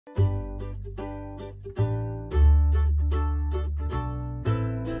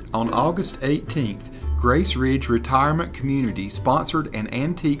On August 18th, Grace Ridge Retirement Community sponsored an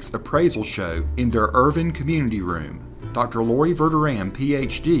antiques appraisal show in their Irvin Community Room. Dr. Lori Verderam,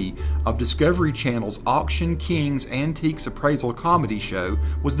 Ph.D., of Discovery Channel's Auction Kings Antiques Appraisal Comedy Show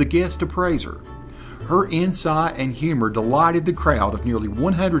was the guest appraiser. Her insight and humor delighted the crowd of nearly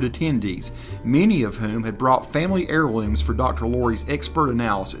 100 attendees, many of whom had brought family heirlooms for Dr. Lori's expert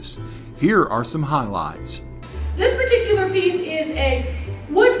analysis. Here are some highlights. This particular piece is a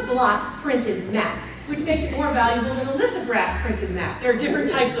woodblock printed map, which makes it more valuable than a lithograph printed map. There are different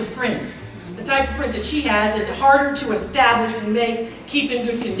types of prints. The type of print that she has is harder to establish and keep in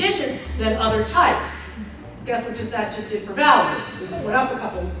good condition than other types. Guess what that just did for value? We just went up a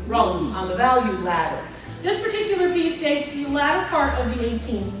couple rungs on the value ladder. This particular piece dates to the latter part of the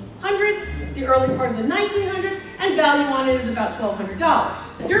 1800s, the early part of the 1900s, and value on it is about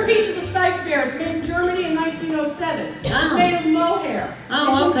 $1,200. Your piece is a Steiff bear. It's made in Germany in 1907. It's made of mohair.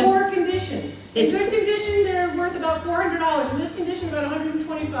 It's in poor condition. In good condition, they're worth about $400. In this condition, about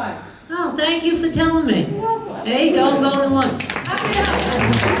 $125. Oh, thank you for telling me. You're welcome. There you go, I'm going to lunch.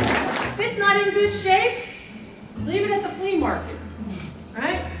 If it's not in good shape, leave it at the flea market,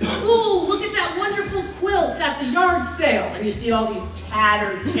 right? Ooh, look at that wonderful quilt at the yard sale. And you see all these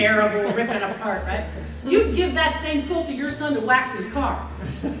tattered, terrible, ripping apart, right? You'd give that same quilt to your son to wax his car.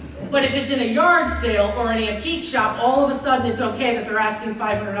 But if it's in a yard sale or an antique shop, all of a sudden it's okay that they're asking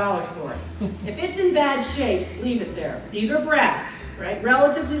 $500 for it. If it's in bad shape, leave it there. These are brass, right?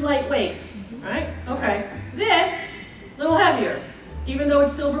 Relatively lightweight, right? Okay. This, a little heavier, even though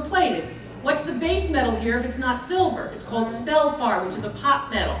it's silver plated. What's the base metal here if it's not silver? It's called spelfar, which is a pot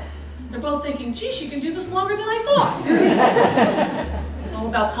metal. They're both thinking, gee, she can do this longer than I thought. It's all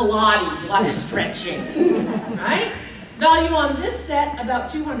about Pilates, lots of stretching, right? Value on this set,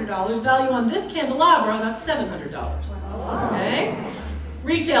 about $200. Value on this candelabra, about $700. Okay?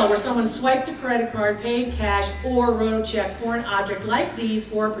 Retail, where someone swiped a credit card, paid cash, or wrote a check for an object like these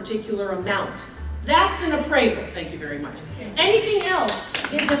for a particular amount. That's an appraisal. Thank you very much. Anything else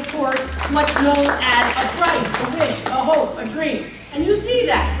is, of course, what's known as a price, a wish, a hope, a dream. And you see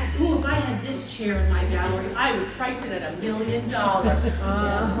that. Ooh, if I had this chair in my gallery, I would price it at $1 million.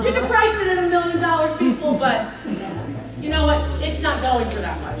 You can price it at $1 million, people, but you know what? It's not going for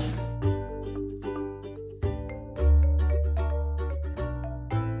that much.